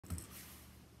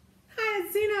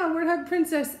Aloha, Warthog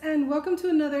Princess, and welcome to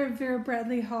another Vera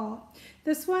Bradley haul.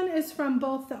 This one is from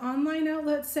both the online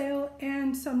outlet sale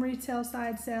and some retail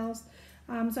side sales.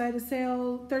 So I had a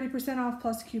sale 30% off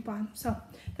plus a coupon. So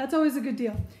that's always a good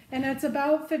deal. And it's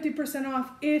about 50%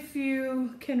 off if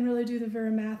you can really do the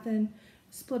Vera math and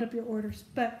split up your orders.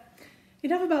 But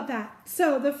enough about that.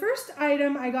 So the first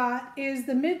item I got is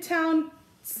the Midtown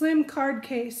Slim card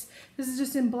case. This is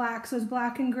just in black, so it's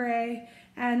black and gray.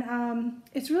 And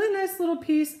it's a really nice little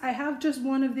piece. I have just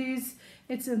one of these.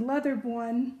 It's a leather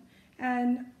one,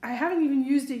 and I haven't even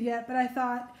used it yet, but I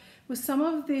thought with some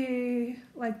of the,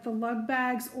 like the lug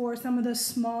bags or some of the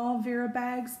small Vera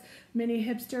bags, mini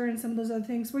hipster and some of those other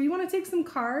things, where you want to take some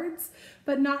cards,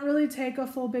 but not really take a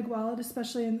full big wallet,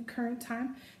 especially in the current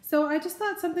time. So I just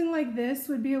thought something like this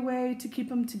would be a way to keep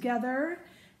them together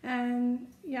and,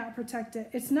 yeah, protect it.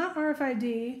 It's not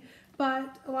RFID,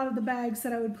 but a lot of the bags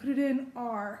that I would put it in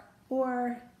are,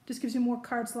 or just gives you more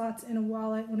card slots in a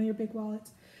wallet, one of your big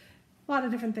wallets. A lot of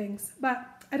different things, but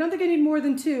I don't think I need more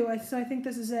than two, so I think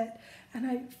this is it. And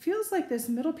it feels like this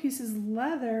middle piece is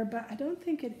leather, but I don't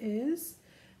think it is.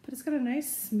 But it's got a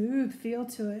nice smooth feel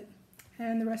to it,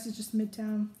 and the rest is just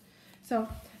Midtown. So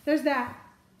there's that.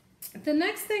 The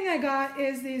next thing I got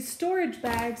is these storage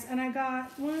bags, and I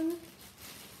got 1,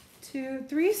 2,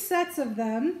 3 sets of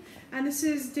them. And this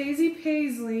is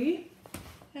Paisley.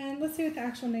 And let's see what the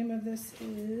actual name of this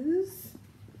is.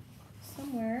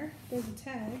 Somewhere there's a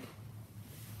tag.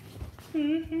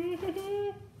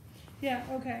 Yeah,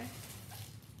 okay.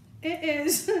 It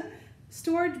is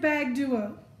Storage Bag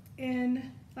Duo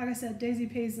in, like I said,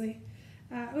 Paisley.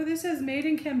 Oh, this says made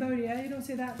in Cambodia. You don't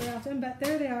see that very often, but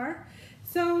there they are.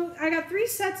 So I got 3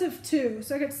 sets of 2,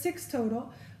 so I got 6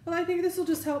 total. Well, I think this will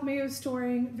just help me with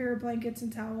storing Vera blankets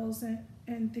and towels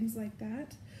and things like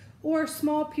that. Or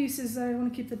small pieces that I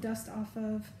want to keep the dust off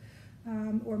of,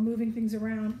 or moving things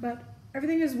around. But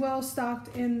everything is well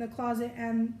stocked in the closet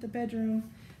and the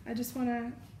bedroom. I just want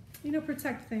to, you know,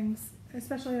 protect things,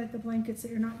 especially like the blankets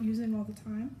that you're not using all the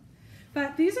time.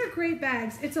 But these are great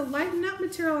bags. It's a lightened up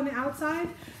material on the outside,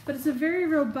 but it's a very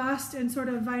robust and sort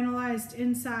of vinylized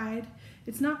inside.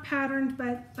 It's not patterned,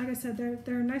 but like I said,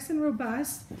 they're nice and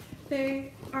robust.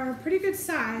 They are a pretty good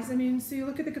size. I mean, so you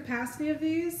look at the capacity of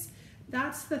these,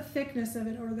 that's the thickness of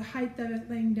it, or the height of it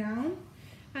laying down.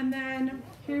 And then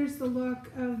here's the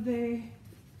look of the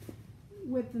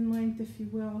width and length, if you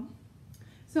will.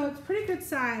 So it's pretty good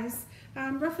size,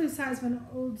 roughly the size of an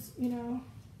old, you know,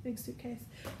 big suitcase.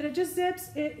 But it just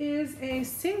zips. It is a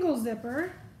single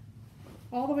zipper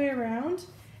all the way around,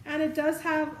 and it does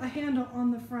have a handle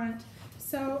on the front.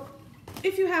 So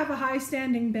if you have a high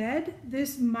standing bed,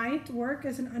 this might work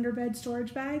as an underbed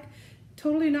storage bag.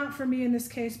 Totally not for me in this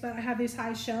case, but I have these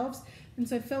high shelves, and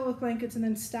so I fill it with blankets and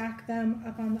then stack them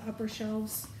up on the upper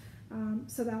shelves.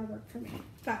 So that'll work for me.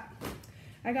 But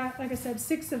I got, like I said,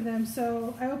 6 of them.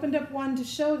 So I opened up one to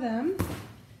show them,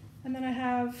 and then I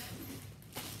have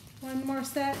 1 more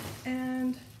set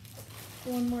and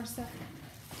 1 more set.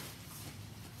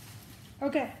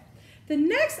 Okay. The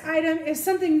next item is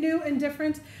something new and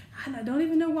different, and I don't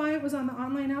even know why it was on the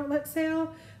online outlet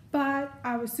sale, but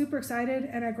I was super excited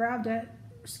and I grabbed it,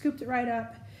 scooped it right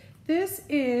up. This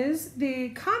is the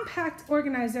compact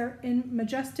organizer in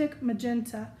Magestic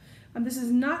Magenta. This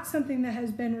is not something that has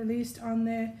been released on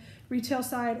the retail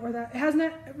side, or that it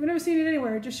hasn't. I've never seen it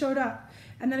anywhere. It just showed up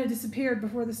and then it disappeared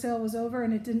before the sale was over,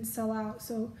 and it didn't sell out.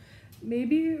 So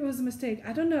maybe it was a mistake.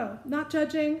 I don't know. Not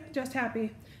judging, just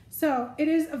happy. So it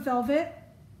is a velvet.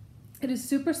 It is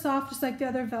super soft, just like the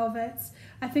other velvets.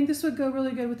 I think this would go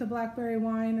really good with the blackberry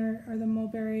wine or the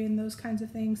mulberry and those kinds of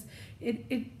things.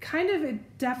 It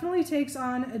definitely takes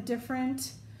on a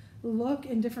different look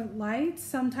in different lights.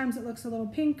 Sometimes it looks a little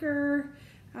pinker.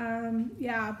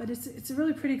 Yeah, but it's a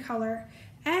really pretty color.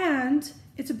 And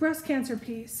it's a breast cancer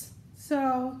piece.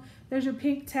 So there's your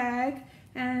pink tag.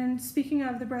 And speaking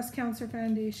of the Breast Cancer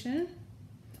Foundation,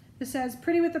 it says,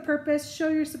 pretty with a purpose, show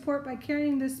your support by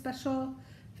carrying this special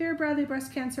Vera Bradley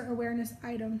breast cancer awareness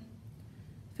item.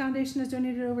 Foundation has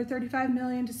donated over $35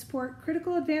 million to support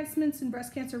critical advancements in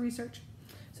breast cancer research.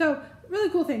 So really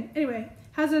cool thing. Anyway,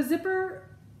 has a zipper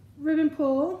ribbon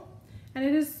pull, and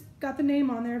it has got the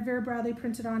name on there, Vera Bradley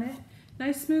printed on it.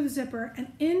 Nice smooth zipper,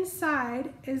 and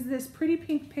inside is this pretty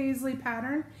pink paisley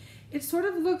pattern. It sort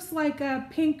of looks like a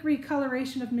pink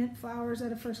recoloration of mint flowers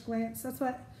at a first glance. That's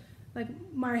what like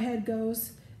my head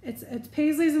goes. It's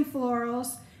paisleys and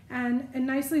florals, and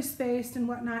nicely spaced and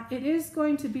whatnot. It is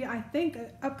going to be, I think, an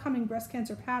upcoming breast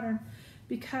cancer pattern,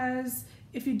 because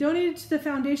if you donated to the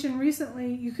foundation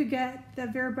recently, you could get the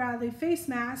Vera Bradley face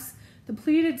mask, the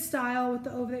pleated style with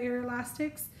the over-the-ear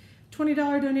elastics.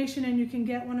 $20 donation and you can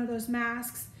get one of those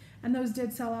masks. And those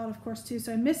did sell out, of course, too.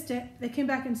 So I missed it. They came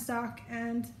back in stock,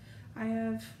 and I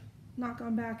have not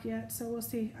gone back yet. So we'll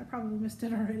see. I probably missed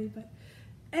it already. But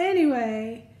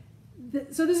anyway,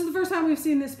 so this is the first time we've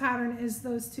seen this pattern, is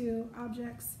those two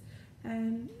objects.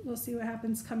 And we'll see what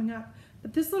happens coming up.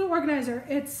 But this little organizer,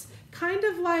 it's kind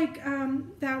of like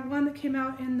that one that came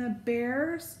out in the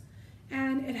bears,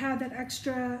 and it had that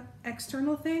extra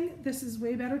external thing. This is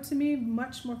way better to me,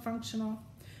 much more functional.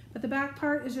 But the back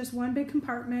part is just one big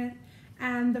compartment,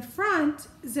 and the front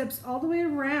zips all the way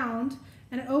around,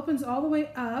 and it opens all the way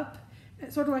up.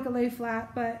 It's sort of like a lay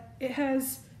flat, but it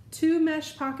has two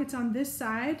mesh pockets on this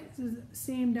side, this is a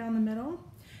seam down the middle,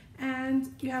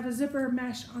 and you have a zipper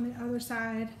mesh on the other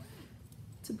side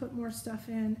to put more stuff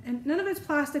in. And none of it's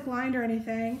plastic lined or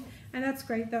anything, and that's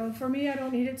great though. For me, I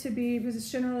don't need it to be, because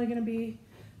it's generally going to be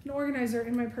an organizer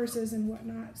in my purses and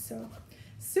whatnot. So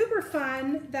super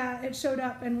fun that it showed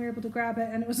up and we were able to grab it,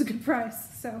 and it was a good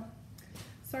price. So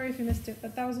sorry if you missed it,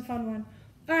 but that was a fun one.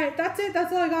 All right, that's it.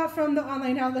 That's all I got from the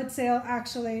online outlet sale,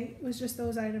 actually. It was just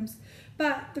those items.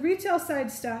 But the retail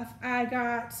side stuff, I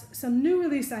got some new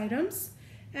release items.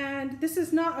 And this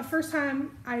is not a first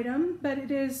time item, but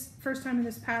it is first time in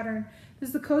this pattern. This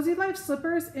is the Cozy Life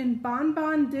slippers in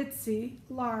Bonbon Ditsy,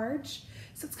 large.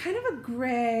 So it's kind of a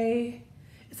gray,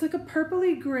 it's like a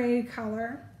purpley gray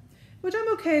color, which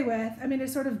I'm okay with. I mean,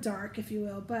 it's sort of dark, if you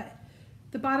will, but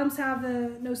the bottoms have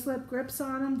the no slip grips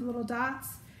on them, the little dots,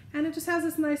 and it just has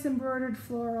this nice embroidered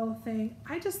floral thing.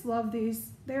 I just love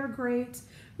these. They're great,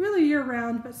 really year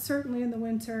round, but certainly in the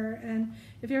winter. And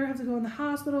if you ever have to go in the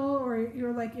hospital, or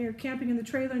you're camping in the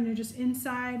trailer and you're just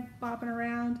inside bopping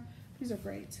around, these are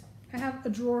great. I have a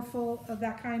drawer full of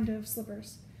that kind of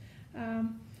slippers.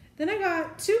 Then I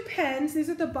got two pens. These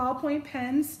are the Ballpoint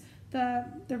pens, the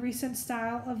recent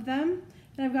style of them.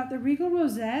 And I've got the Regal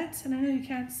Rosette, and I know you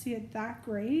can't see it that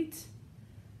great,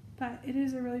 but it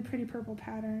is a really pretty purple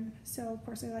pattern. So of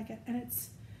course I like it, and it's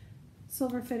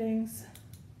silver fittings.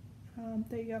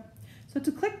 There you go. So it's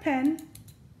a click pen,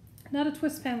 not a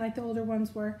twist pen like the older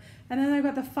ones were. And then I've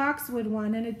got the Foxwood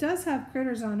one, and it does have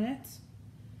critters on it.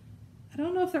 I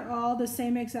don't know if they're all the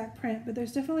same exact print, but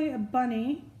there's definitely a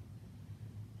bunny.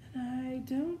 And I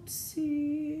don't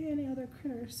see any other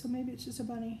critters, so maybe it's just a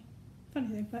bunny. Funny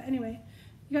thing, but anyway,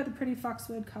 you got the pretty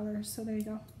Foxwood colors, so there you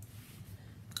go.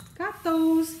 Got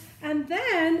those. And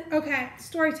then, okay,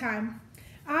 story time.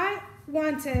 I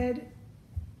wanted,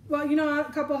 well, you know, a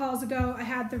couple hauls ago, I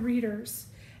had the readers.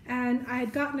 And I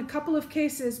had gotten a couple of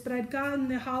cases, but I'd gotten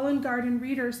the Holland Garden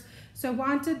readers, so I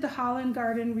wanted the Holland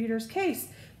Garden readers case.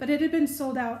 But it had been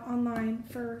sold out online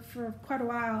for quite a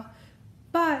while.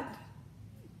 But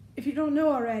if you don't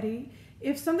know already,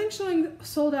 if something's showing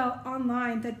sold out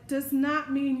online, that does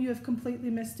not mean you have completely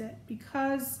missed it,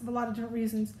 because of a lot of different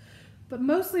reasons. But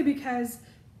mostly because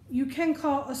you can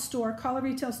call a store, call a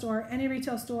retail store, any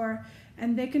retail store,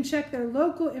 and they can check their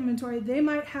local inventory. They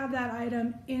might have that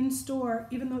item in store,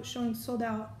 even though it's showing sold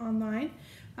out online.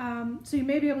 So you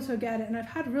may be able to get it. And I've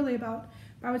had really about,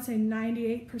 I would say,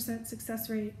 98% success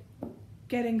rate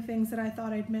getting things that I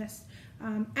thought I'd missed.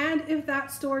 And if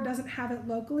that store doesn't have it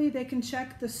locally, they can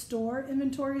check the store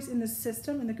inventories in the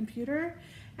system, in the computer,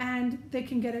 and they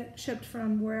can get it shipped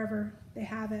from wherever they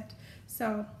have it.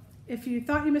 So if you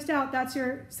thought you missed out, that's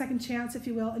your second chance, if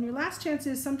you will. And your last chance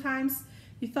is sometimes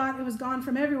you thought it was gone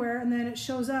from everywhere, and then it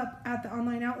shows up at the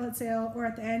online outlet sale or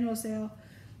at the annual sale.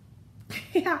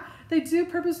 Yeah, they do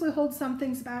purposely hold some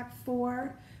things back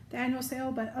for the annual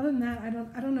sale, but other than that, I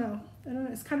don't know.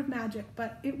 It's kind of magic,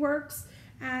 but it works.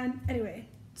 And anyway,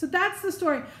 so that's the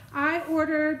story. I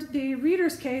ordered the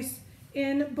reader's case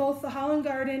in both the Holland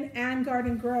Garden and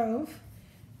Garden Grove,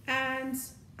 and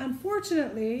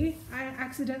unfortunately, I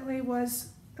accidentally was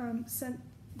sent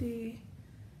the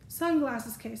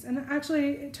sunglasses case, and actually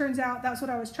it turns out that's what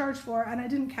I was charged for, and I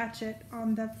didn't catch it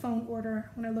on the phone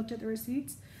order when I looked at the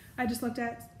receipts. I just looked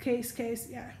at case,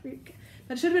 yeah, but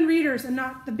it should have been readers and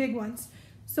not the big ones.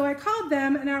 So I called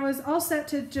them, and I was all set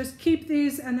to just keep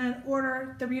these and then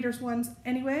order the readers ones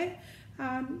anyway.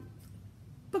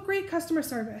 But great customer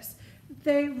service.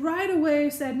 They right away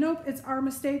said, nope, it's our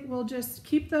mistake. We'll just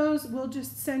keep those. We'll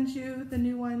just send you the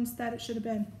new ones that it should have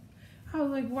been. I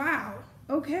was like, wow,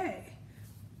 okay.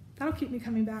 That'll keep me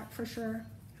coming back for sure.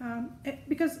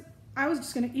 Because I was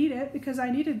just going to eat it because I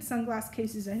needed sunglass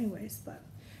cases anyways. But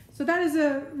so that is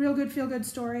a real good feel-good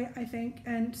story, I think.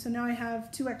 And so now I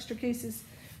have 2 extra cases.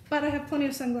 But I have plenty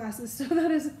of sunglasses, so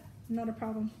that is not a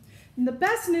problem. And the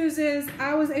best news is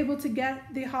I was able to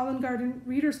get the Holland Garden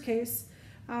reader's case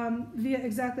via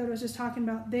exactly what I was just talking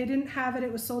about. They didn't have it.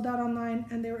 It was sold out online,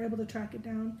 and they were able to track it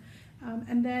down.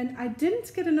 And then I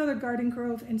didn't get another Garden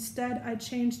Grove. Instead, I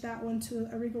changed that one to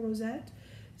a Regal Rosette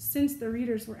since the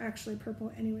readers were actually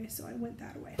purple anyway, so I went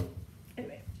that way.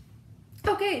 Anyway.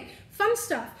 Okay, fun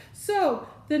stuff. So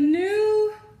the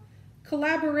new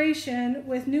collaboration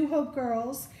with New Hope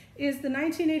Girls is the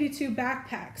 1982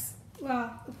 backpacks.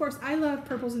 Well, of course, I love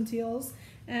purples and teals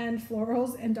and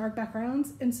florals and dark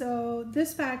backgrounds, and so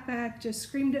this backpack just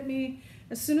screamed at me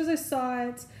as soon as I saw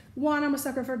it. 1, I'm a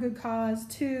sucker for a good cause.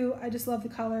 2, I just love the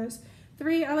colors.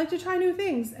 3, I like to try new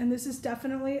things, and this is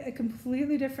definitely a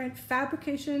completely different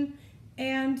fabrication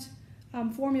and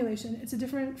formulation. It's a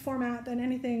different format than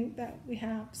anything that we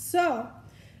have. So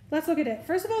let's look at it.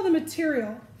 First of all, the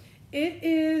material. It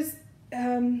is,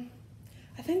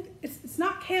 I think it's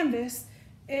not canvas.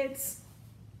 It's,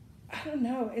 I don't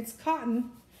know, it's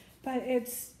cotton, but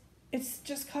it's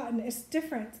just cotton. It's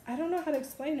different. I don't know how to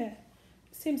explain it.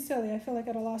 It seems silly. I feel like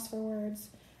at a loss for words.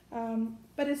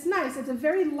 But it's nice. It's a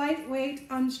very lightweight,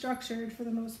 unstructured, for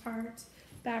the most part,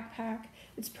 backpack.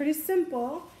 It's pretty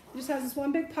simple. It just has this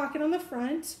one big pocket on the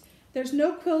front. There's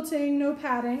no quilting, no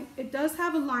padding. It does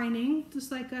have a lining,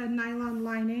 just like a nylon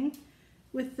lining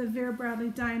with the Vera Bradley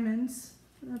diamonds.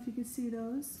 I don't know if you can see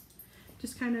those,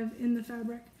 just kind of in the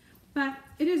fabric. But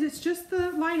it's just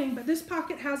the lining, but this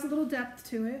pocket has a little depth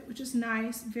to it, which is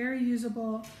nice, very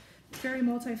usable, very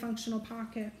multifunctional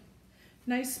pocket.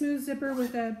 Nice smooth zipper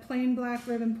with a plain black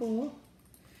ribbon pull.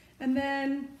 And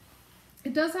then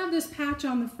it does have this patch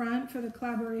on the front for the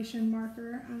collaboration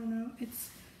marker. I don't know, it's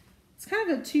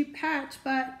kind of a cheap patch,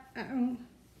 but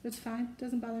it's fine, it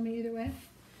doesn't bother me either way.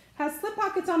 Has slip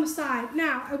pockets on the side.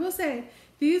 Now, I will say,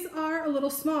 these are a little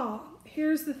small.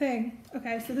 Here's the thing.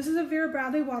 Okay, so this is a Vera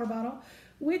Bradley water bottle,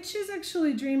 which is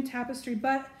actually Dream Tapestry,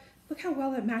 but look how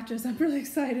well it matches. I'm really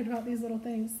excited about these little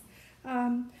things.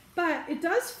 But it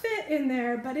does fit in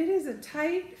there, but it is a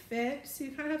tight fit, so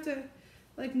you kind of have to,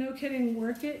 like, no kidding,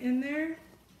 work it in there.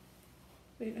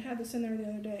 Wait, I had this in there the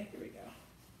other day. Here we go.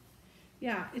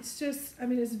 Yeah, it's just, I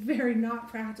mean, it's very not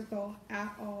practical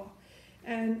at all.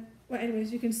 And, well,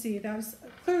 anyways, you can see that's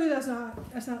not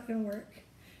going to work.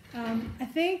 I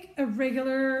think a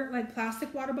regular, like,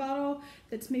 plastic water bottle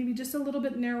that's maybe just a little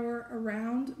bit narrower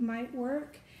around might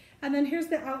work. And then here's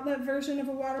the outlet version of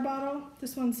a water bottle.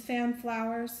 This one's Fan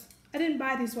Flowers. I didn't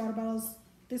buy these water bottles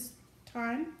this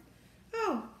time.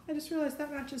 Oh, I just realized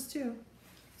that matches too.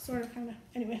 Sort of, kind of.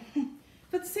 Anyway,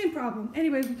 but the same problem.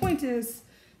 Anyway, the point is,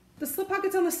 the slip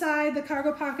pockets on the side, the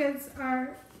cargo pockets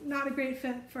are not a great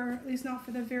fit for, at least not for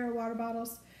the Vera water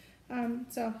bottles.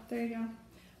 So there you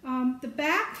go. The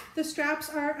back, the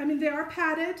straps are, I mean, they are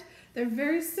padded. They're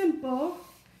very simple.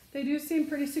 They do seem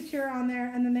pretty secure on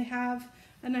there. And then they have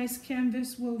a nice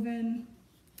canvas woven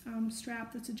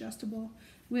strap that's adjustable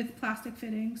with plastic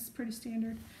fittings, pretty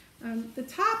standard. The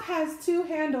top has 2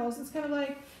 handles. It's kind of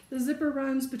like the zipper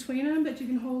runs between them, but you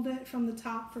can hold it from the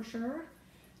top for sure.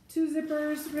 2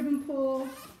 zippers, ribbon pull,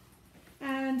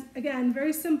 and again,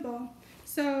 very simple.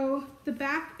 So the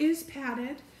back is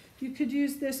padded. You could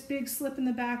use this big slip in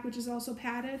the back, which is also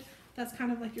padded. That's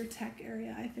kind of like your tech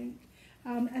area, I think.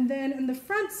 And then on the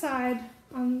front side,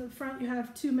 on the front you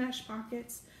have 2 mesh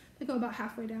pockets that go about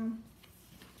halfway down.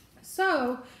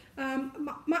 So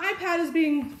my iPad is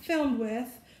being filmed with,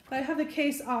 but I have the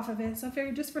case off of it. So I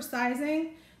figured just for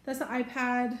sizing, that's the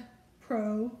iPad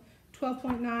Pro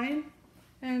 12.9.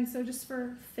 And so just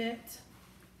for fit,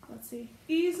 let's see,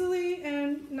 easily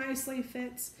and nicely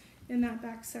fits in that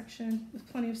back section with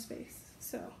plenty of space.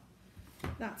 So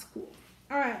that's cool.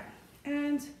 All right,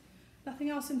 and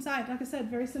nothing else inside. Like I said,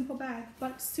 very simple bag,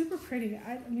 but super pretty.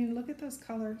 I mean, look at those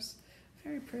colors.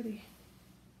 Very pretty.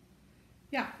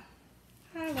 Yeah,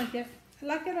 I like it. I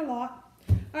like it a lot.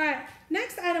 All right,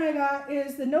 next item I got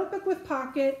is the notebook with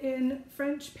pocket in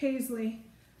French Paisley.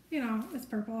 You know, it's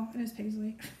purple and it's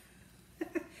Paisley.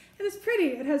 And it's pretty.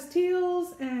 It has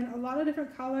teals and a lot of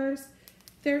different colors.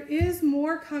 There is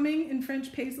more coming in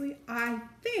French Paisley, I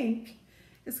think.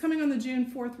 It's coming on the June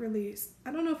 4th release.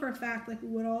 I don't know for a fact like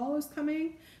what all is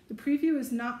coming. The preview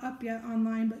is not up yet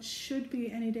online, but should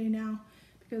be any day now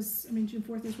because, I mean, June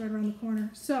 4th is right around the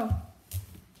corner. So,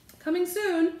 coming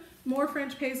soon, more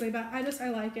French Paisley, but I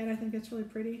like it. I think it's really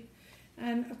pretty.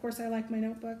 And, of course, I like my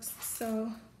notebooks,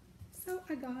 so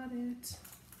I got it.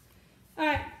 All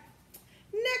right,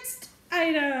 next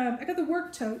item. I got the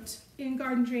work tote in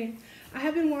Garden Dream. I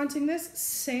have been wanting this,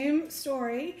 same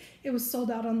story. It was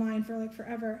sold out online for like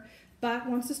forever. But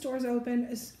once the stores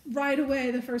open, right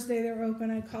away, the first day they were open,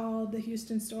 I called the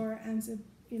Houston store and said,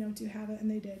 you know, do you have it?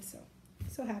 And they did,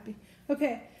 so happy.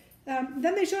 Okay,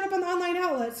 then they showed up on the online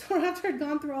outlet. So after I'd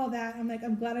gone through all that, I'm like,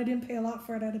 I'm glad I didn't pay a lot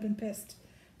for it. I'd have been pissed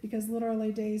because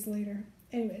literally days later.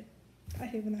 Anyway, I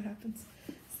hate when that happens.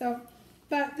 So,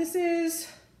 but this is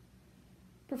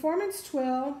Performance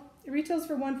Twill. It retails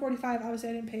for $145. Obviously,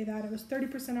 I didn't pay that. It was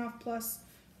 30% off plus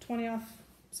 20 off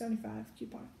 75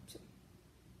 coupon. So,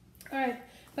 all right,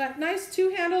 but nice two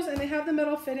handles, and they have the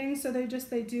metal fittings, so they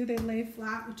lay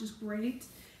flat, which is great.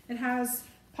 It has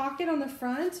pocket on the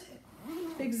front,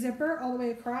 big zipper all the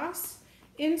way across.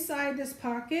 Inside this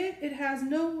pocket, it has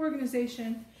no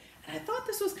organization. And I thought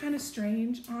this was kind of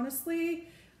strange, honestly.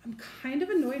 I'm kind of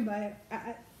annoyed by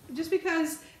it. Just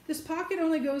because this pocket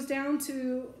only goes down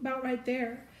to about right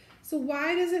there. So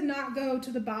why does it not go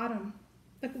to the bottom?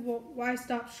 Like, well, why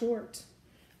stop short?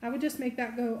 I would just make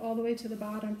that go all the way to the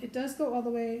bottom. It does go all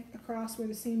the way across where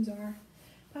the seams are.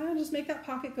 I would just make that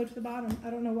pocket go to the bottom. I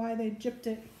don't know why they gypped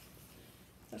it.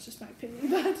 That's just my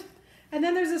opinion. And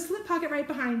then there's a slip pocket right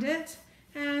behind it.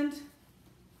 And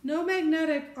no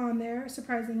magnetic on there,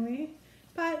 surprisingly.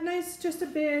 But nice, just a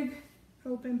big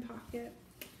open pocket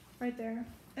right there.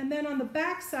 And then on the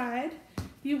back side,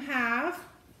 you have,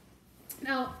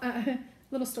 now,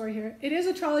 little story here. It is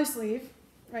a trolley sleeve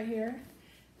right here,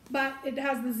 but it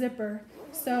has the zipper.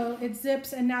 So it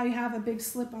zips, and now you have a big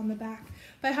slip on the back.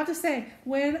 But I have to say,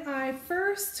 when I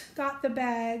first got the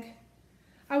bag,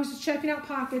 I was just checking out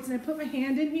pockets, and I put my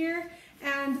hand in here,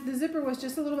 and the zipper was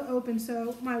just a little bit open.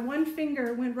 So my one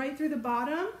finger went right through the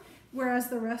bottom, whereas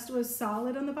the rest was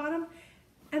solid on the bottom.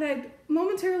 And I'd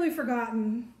momentarily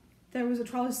forgotten there was a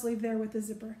trolley sleeve there with the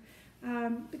zipper.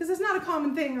 Because it's not a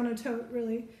common thing on a tote,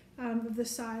 really, of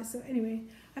this size. So anyway,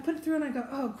 I put it through and I go,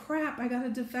 oh crap, I got a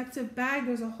defective bag,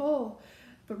 there's a hole.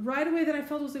 But right away then I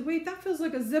felt, I was like, wait, that feels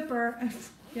like a zipper. And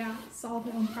yeah, solved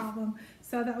my own problem.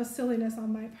 So that was silliness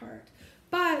on my part.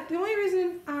 But the only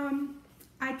reason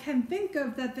I can think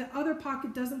of that the other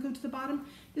pocket doesn't go to the bottom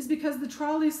is because the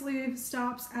trolley sleeve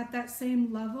stops at that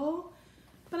same level.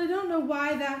 But I don't know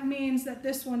why that means that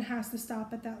this one has to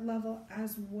stop at that level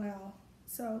as well.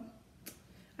 So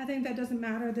I think that doesn't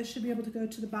matter. This should be able to go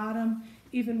to the bottom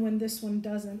even when this one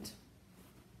doesn't.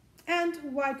 And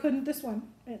why couldn't this one?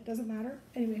 It doesn't matter.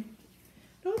 Anyway,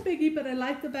 no biggie, but I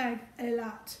like the bag a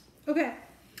lot. Okay,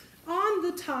 on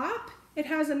the top, it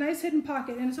has a nice hidden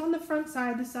pocket, and it's on the front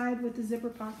side, the side with the zipper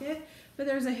pocket, but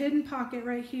there's a hidden pocket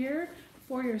right here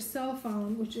for your cell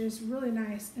phone, which is really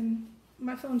nice. And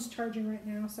my phone's charging right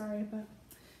now, sorry, but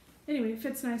anyway, it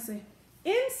fits nicely.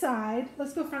 Inside,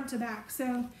 let's go front to back.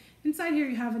 So inside here,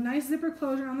 you have a nice zipper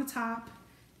closure on the top.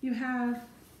 You have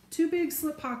two big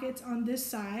slip pockets on this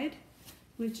side,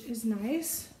 which is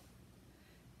nice.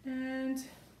 And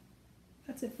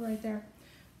that's it for right there.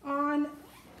 On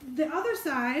the other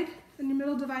side, in your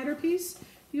middle divider piece,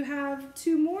 you have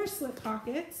two more slip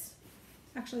pockets.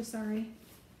 Actually, sorry.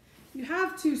 You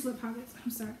have two slip pockets.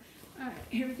 I'm sorry. All right,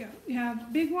 here we go. You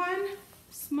have big one,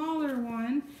 smaller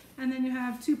one, and then you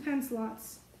have two pen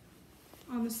slots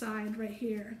on the side right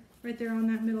here, right there on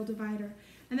that middle divider.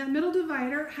 And that middle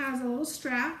divider has a little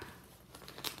strap,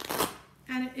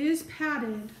 and it is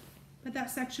padded at that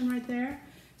section right there.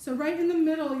 So right in the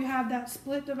middle, you have that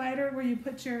split divider where you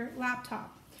put your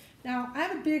laptop. Now, I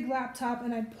have a big laptop,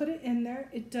 and I put it in there.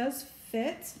 It does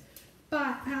fit,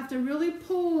 but I have to really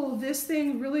pull this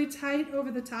thing really tight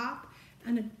over the top,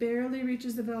 and it barely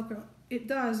reaches the Velcro. It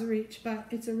does reach, but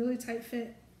it's a really tight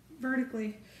fit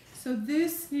vertically. So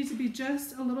this needs to be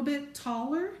just a little bit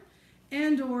taller,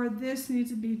 and or this needs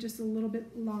to be just a little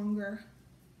bit longer.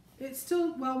 It's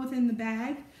still well within the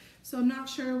bag, so I'm not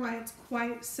sure why it's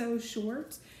quite so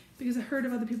short, because I heard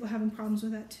of other people having problems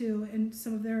with that too, and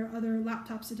some of their other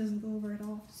laptops it doesn't go over at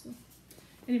all. So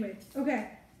anyway, okay.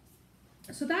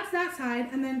 So that's that side,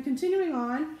 and then continuing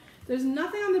on, there's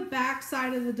nothing on the back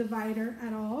side of the divider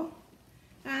at all.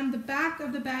 And the back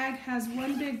of the bag has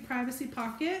one big privacy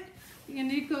pocket,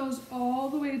 and it goes all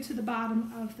the way to the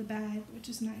bottom of the bag, which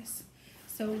is nice.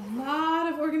 So a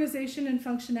lot of organization and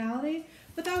functionality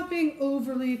without being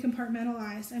overly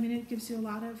compartmentalized. I mean, it gives you a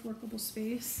lot of workable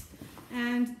space.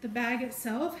 And the bag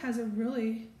itself has a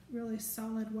really, really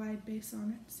solid wide base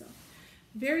on it. So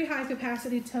very high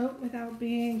capacity tote without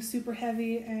being super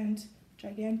heavy and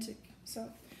gigantic. So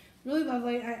really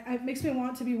lovely. It makes me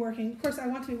want to be working. Of course, I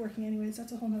want to be working anyways.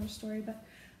 That's a whole nother story. But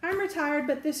I'm retired,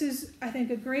 but this is, I think,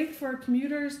 a great for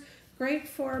commuters, great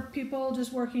for people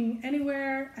just working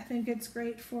anywhere. I think it's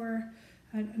great for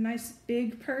a nice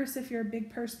big purse if you're a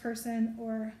big purse person,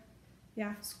 or,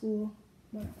 yeah, school,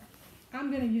 whatever.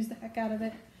 I'm going to use the heck out of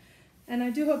it. And I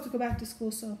do hope to go back to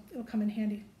school, so it'll come in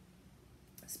handy.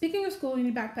 Speaking of school, you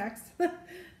need backpacks.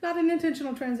 Not an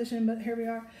intentional transition, but here we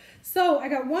are. So I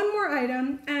got one more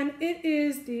item, and it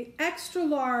is the extra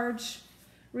large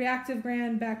ReActive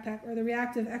brand backpack, or the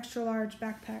ReActive extra large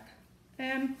backpack.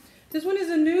 And This one is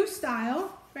a new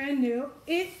style, brand new.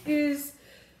 It is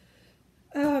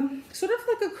sort of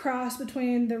like a cross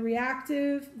between the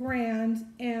ReActive Grand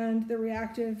and the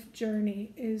ReActive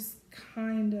Journey is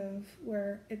kind of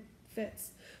where it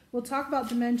fits. We'll talk about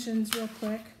dimensions real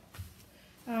quick.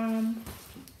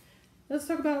 Let's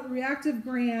talk about ReActive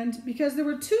Grand, because there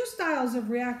were two styles of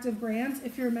ReActive Grands.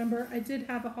 If you remember, I did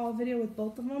have a haul video with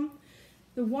both of them.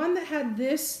 The one that had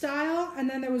this style, and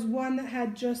then there was one that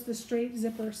had just the straight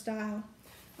zipper style.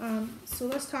 So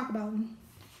let's talk about them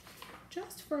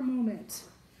just for a moment.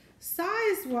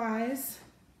 Size-wise,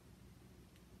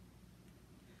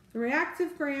 the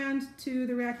ReActive Grand to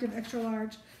the ReActive Extra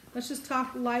Large. Let's just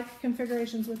talk like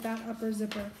configurations with that upper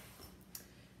zipper.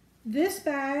 This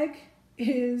bag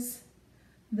is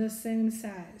the same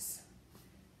size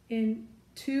in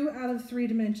 2 out of 3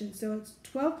 dimensions. So it's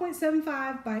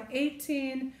 12.75 by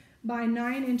 18 by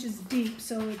 9 inches deep.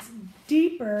 So it's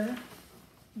deeper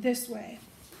this way,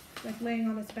 like laying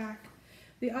on its back.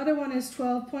 The other one is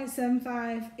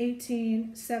 12.75,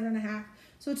 18, 7.5.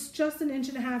 So it's just 1.5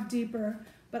 inches deeper,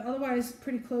 but otherwise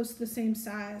pretty close to the same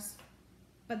size,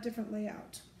 but different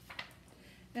layout.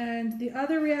 And the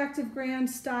other ReActive Grand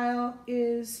style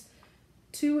is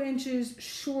 2 inches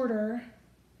shorter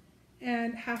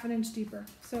and 1/2 inch deeper.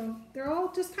 So they're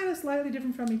all just kind of slightly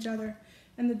different from each other.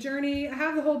 And the Journey, I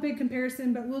have the whole big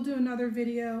comparison, but we'll do another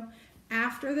video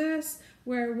after this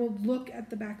where we'll look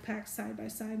at the backpacks side by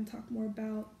side and talk more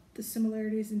about the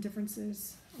similarities and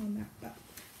differences on that. But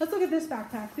let's look at this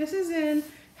backpack. This is in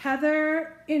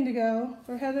Heather Indigo,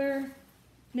 or Heather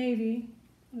Navy.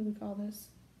 What do we call this?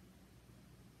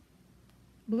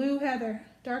 Blue Heather,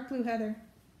 dark blue heather.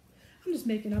 I'm just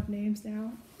making up names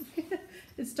now.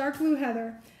 It's dark blue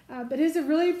heather, but it is a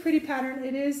really pretty pattern.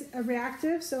 It is a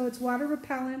ReActive, so it's water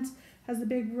repellent, has the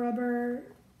big rubber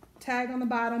tag on the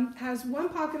bottom, has one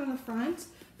pocket on the front,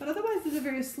 but otherwise it's a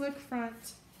very slick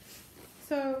front.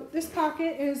 So this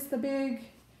pocket is the big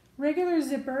regular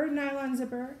zipper, nylon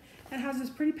zipper, and has this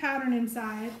pretty pattern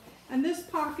inside. And this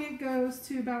pocket goes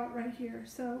to about right here.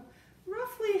 So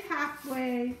roughly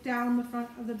halfway down the front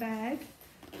of the bag.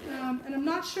 And I'm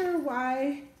not sure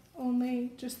why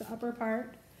only just the upper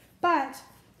part, but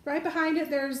right behind it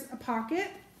there's a pocket,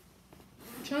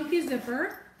 chunky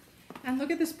zipper, and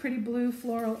look at this pretty blue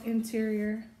floral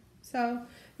interior. So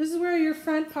this is where your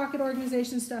front pocket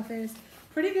organization stuff is.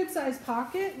 Pretty good sized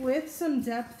pocket with some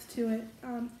depth to it.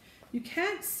 You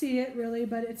can't see it really,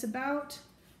 but it's about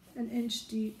 1 inch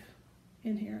deep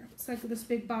in here. It's like this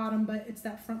big bottom, but it's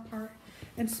that front part.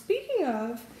 And speaking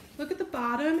of, look at the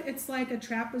bottom, it's like a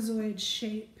trapezoid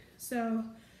shape. So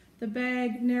the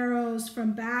bag narrows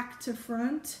from back to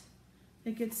front,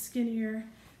 it gets skinnier.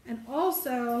 And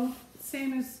also,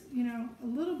 same as, you know, a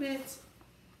little bit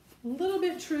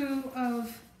true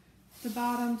of the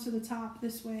bottom to the top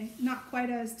this way, not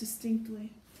quite as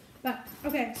distinctly. But,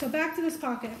 okay, so back to this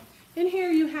pocket. In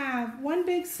here you have one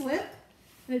big slip,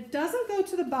 and it doesn't go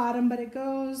to the bottom, but it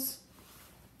goes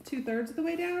 2/3 of the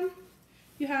way down.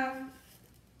 You have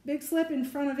big slip in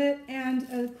front of it and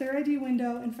a clear ID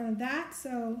window in front of that,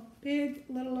 so big,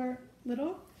 little.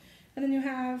 And then you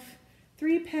have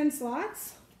 3 pen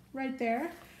slots right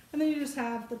there, and then you just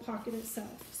have the pocket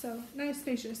itself. So nice,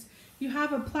 spacious. You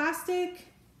have a plastic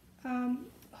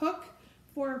hook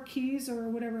for keys or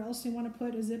whatever else you want to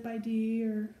put, a zip ID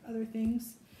or other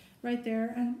things right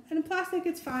there. And in plastic,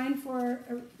 it's fine for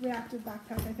a ReActive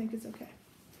backpack. I think it's okay.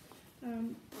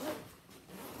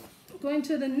 Going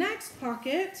to the next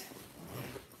pocket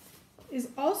is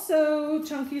also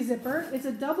chunky zipper. It's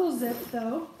a double zip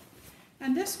though,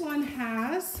 and this one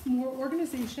has more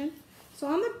organization. So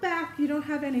on the back you don't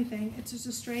have anything. It's just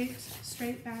a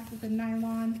straight back with a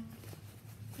nylon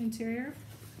interior.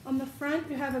 On the front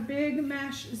you have a big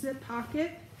mesh zip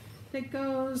pocket that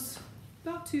goes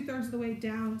about 2/3 of the way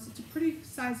down. So it's a pretty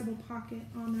sizable pocket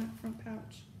on that front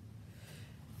pouch.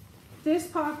 This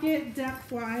pocket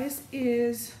depth-wise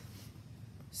is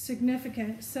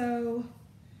significant. So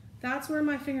that's where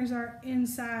my fingers are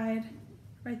inside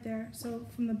right there. So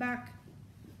from the back,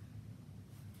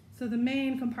 so the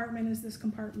main compartment is this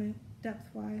compartment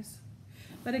depth-wise.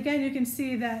 But again, you can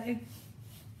see that it's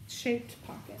shaped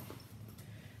pocket.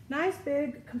 Nice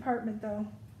big compartment though.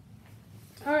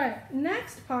 All right,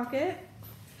 next pocket.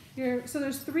 So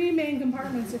there's 3 main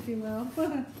compartments, if you will.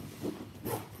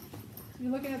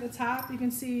 You're looking at the top, you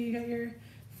can see you got your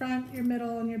front, your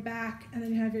middle, and your back, and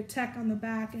then you have your tech on the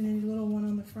back, and then your little one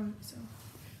on the front. So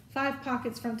 5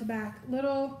 pockets front to back.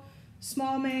 Little,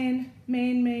 small main,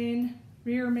 main,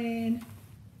 rear main,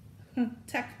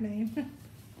 tech main.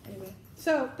 Anyway,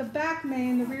 so the back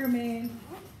main, the rear main,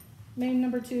 main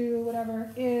number 2,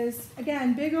 whatever, is,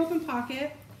 again, big open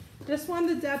pocket. This one,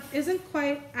 the depth isn't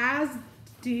quite as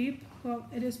deep. Well,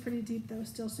 it is pretty deep though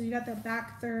still. So you got that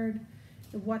back third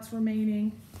of what's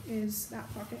remaining is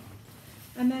that pocket.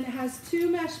 And then it has 2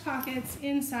 mesh pockets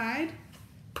inside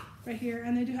right here,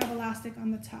 and they do have elastic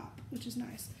on the top, which is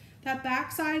nice. That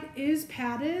back side is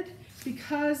padded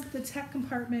because the tech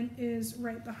compartment is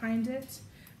right behind it.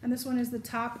 And this one is the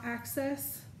top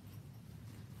access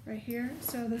right here.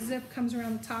 So the zip comes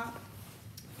around the top.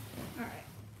 All right,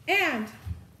 and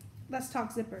let's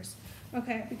talk zippers.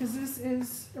 Okay, because this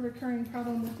is a recurring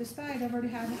problem with this bag. I've already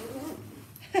had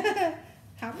it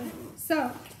happen.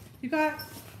 So you got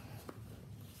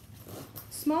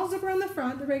small zipper on the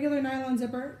front, the regular nylon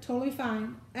zipper, totally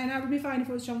fine. And I would be fine if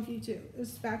it was chunky too.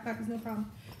 This backpack is no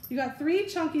problem. You got 3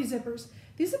 chunky zippers.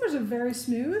 These zippers are very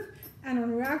smooth, and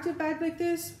on a ReActive bag like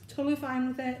this, totally fine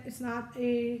with it. It's not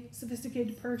a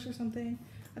sophisticated purse or something.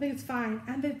 I think it's fine,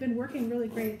 and they've been working really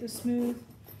great. They're smooth,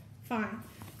 fine.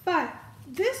 But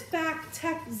this back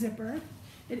tech zipper,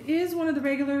 it is one of the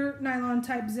regular nylon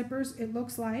type zippers, it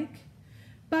looks like,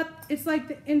 but it's like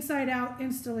the inside out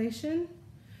installation,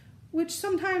 which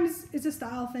sometimes is a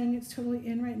style thing. It's totally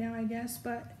in right now, I guess,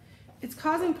 but it's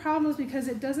causing problems because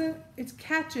it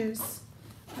catches.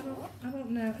 I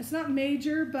don't know. It's not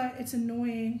major, but it's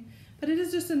annoying. But it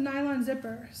is just a nylon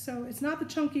zipper, so it's not the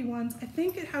chunky ones. I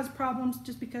think it has problems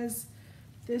just because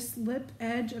this lip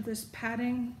edge of this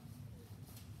padding,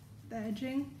 the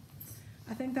edging,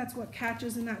 I think that's what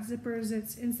catches in that zipper is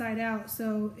it's inside out,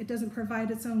 so it doesn't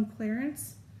provide its own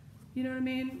clearance. You know what I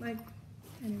mean? Like,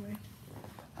 anyway.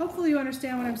 Hopefully you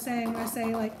understand what I'm saying when I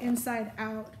say like inside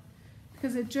out,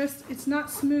 because it's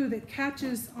not smooth. It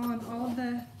catches on all of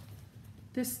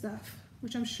this stuff,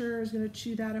 which I'm sure is going to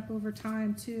chew that up over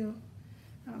time too.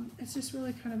 It's just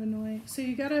really kind of annoying. So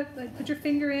you gotta like put your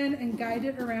finger in and guide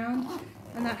it around,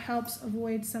 and that helps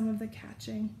avoid some of the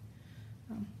catching,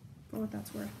 for what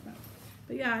that's worth.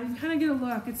 But yeah, you kind of get a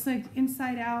look. It's like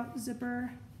inside out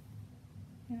zipper.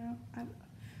 You know,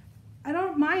 I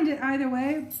don't mind it either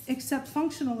way, except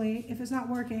functionally, if it's not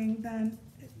working, then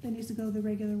it needs to go the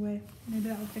regular way. Maybe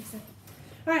that will fix it.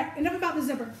 All right, enough about the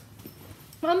zipper.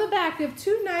 On the back, they have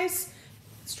 2 nice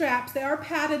straps. They are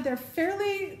padded. They're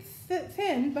fairly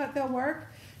thin, but they'll work.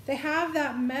 They have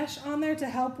that mesh on there to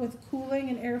help with cooling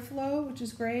and airflow, which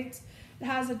is great. It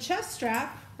has a chest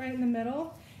strap right in the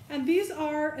middle, and these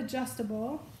are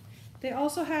adjustable. They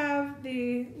also have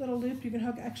the little loop. You can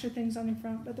hook extra things on the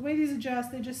front, but the way these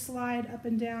adjust, they just slide up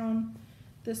and down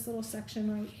this little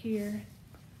section right here,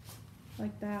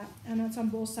 like that, and that's on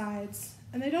both sides.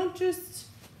 And they don't just,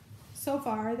 so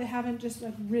far, they haven't just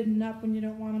like ridden up when you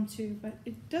don't want them to, but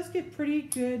it does get pretty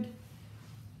good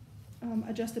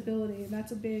adjustability, and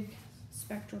that's a big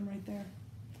spectrum right there.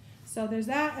 So there's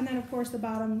that, and then of course the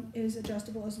bottom is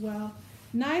adjustable as well.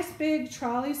 Nice big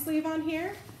trolley sleeve on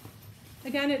here.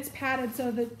 Again, it's padded, so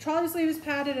the trolley sleeve is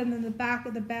padded, and then the back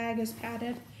of the bag is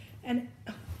padded. And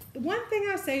the one thing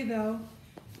I'll say though,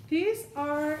 these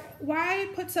are, why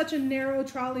put such a narrow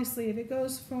trolley sleeve? It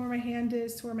goes from where my hand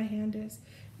is to where my hand is.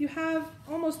 You have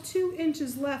almost 2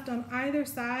 inches left on either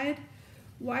side.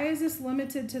 Why is this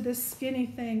limited to this skinny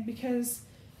thing? Because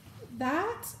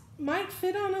that might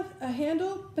fit on a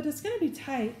handle, but it's gonna be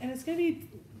tight, and it's gonna be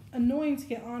annoying to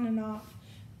get on and off.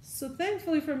 So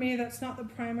thankfully for me, that's not the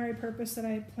primary purpose that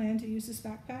I plan to use this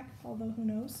backpack, although who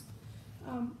knows.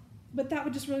 But that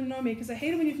would just really annoy me, because I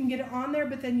hate it when you can get it on there,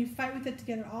 but then you fight with it to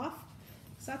get it off.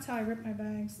 So that's how I rip my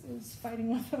bags, is fighting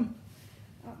with them.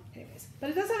 Anyways, but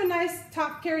it does have a nice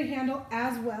top carry handle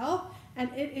as well,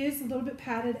 and it is a little bit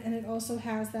padded, and it also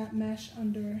has that mesh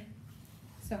under.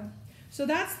 So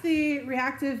that's the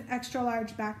ReActive Extra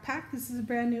Large Backpack. This is a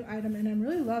brand new item, and I'm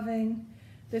really loving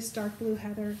this dark blue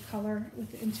heather color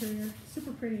with the interior.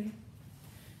 Super pretty.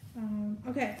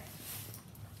 Okay,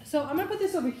 so I'm gonna put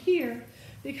this over here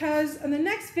because in the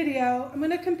next video, I'm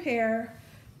gonna compare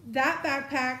that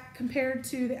backpack compared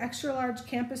to the extra large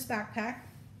campus backpack,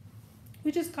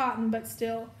 which is cotton, but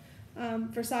still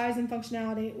for size and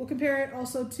functionality. We'll compare it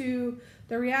also to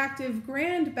the ReActive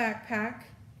Grand backpack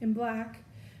in black,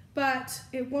 but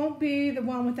it won't be the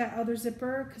one with that other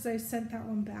zipper because I sent that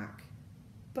one back.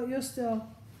 But you'll still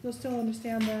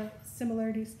understand the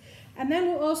similarities. And then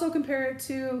we'll also compare it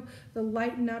to the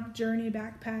Lighten Up Journey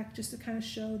backpack just to kind of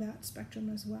show that spectrum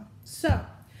as well. So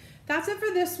that's it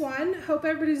for this one. Hope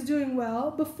everybody's doing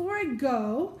well. Before I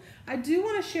go, I do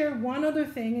want to share one other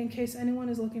thing in case anyone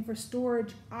is looking for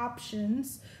storage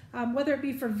options, whether it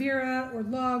be for Vera or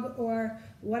Lug or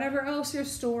whatever else you're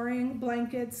storing,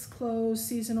 blankets, clothes,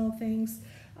 seasonal things.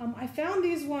 I found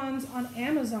these ones on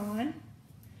Amazon,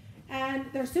 and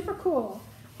they're super cool.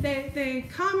 They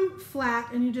come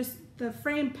flat, and the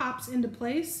frame pops into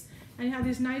place, and you have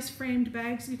these nice framed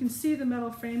bags. You can see the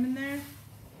metal frame in there.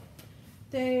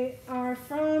 They are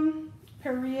from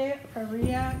Perrier,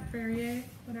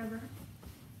 whatever.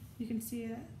 You can see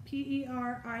it,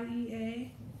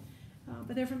 P-E-R-I-E-A.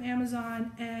 But they're from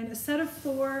Amazon, and a set of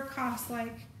 4 costs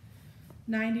like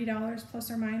 $90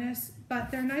 plus or minus. But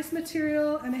they're nice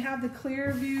material, and they have the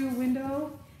clear view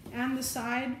window and the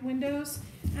side windows,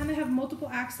 and they have multiple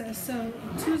access. So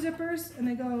 2 zippers, and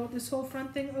this whole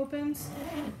front thing opens.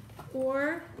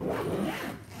 Or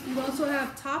you also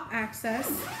have top access,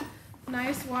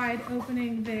 nice wide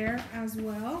opening there as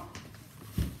well.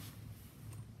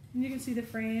 And you can see the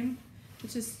frame,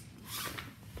 which just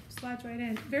slides right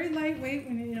in. Very lightweight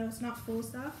when it's not full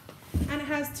stuff. And it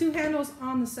has 2 handles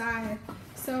on the side.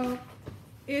 So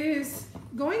it is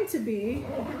going to be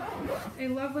a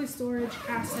lovely storage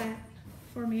asset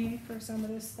for me for some of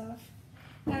this stuff.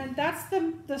 And that's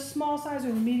the small size, or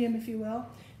the medium, if you will.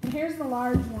 And here's the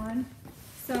large one.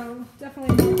 So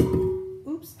definitely,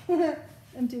 oops,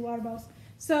 empty water bottles.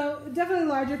 So definitely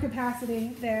larger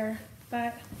capacity there.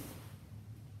 But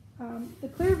the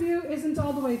clear view isn't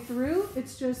all the way through.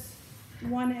 It's just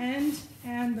one end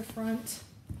and the front.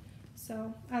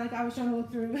 So I was trying to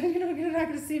look through, you're not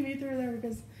going to see me through there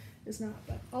because it's not.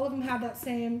 But all of them have that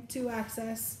same 2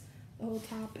 access, the whole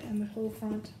top and the whole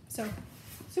front. So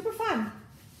super fun.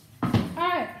 All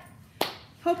right.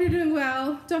 Hope you're doing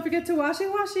well. Don't forget to washy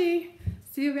washy.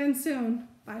 See you again soon.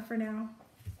 Bye for now.